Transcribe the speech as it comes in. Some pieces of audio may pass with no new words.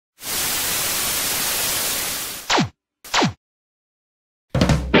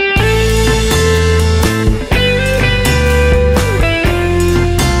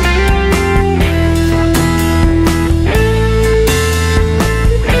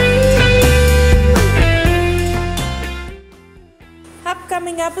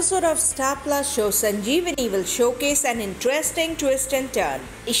episode of Star Plus show Sanjivani will showcase an interesting twist and turn.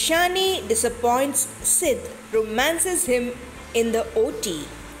 Ishani disappoints Sid, romances him in the OT.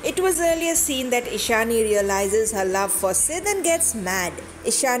 It was earlier seen that Ishani realizes her love for Sid and gets mad.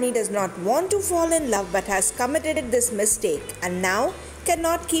 Ishani does not want to fall in love but has committed this mistake and now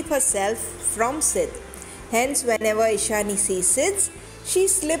cannot keep herself from Sid. Hence, whenever Ishani sees Sid, she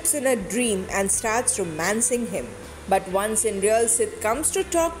slips in a dream and starts romancing him. But once in real, Sid comes to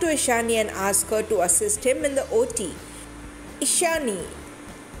talk to Ishani and asks her to assist him in the OT. Ishani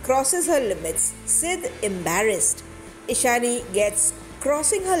crosses her limits. Sid embarrassed. Ishani gets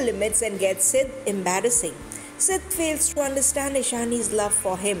crossing her limits and gets Sid embarrassing. Sid fails to understand Ishani's love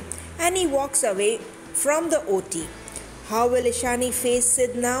for him and he walks away from the OT. How will Ishani face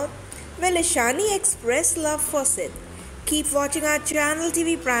Sid now? Will Ishani express love for Sid? Keep watching our channel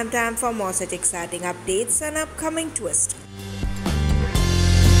TV Primetime for more such exciting updates and upcoming twists.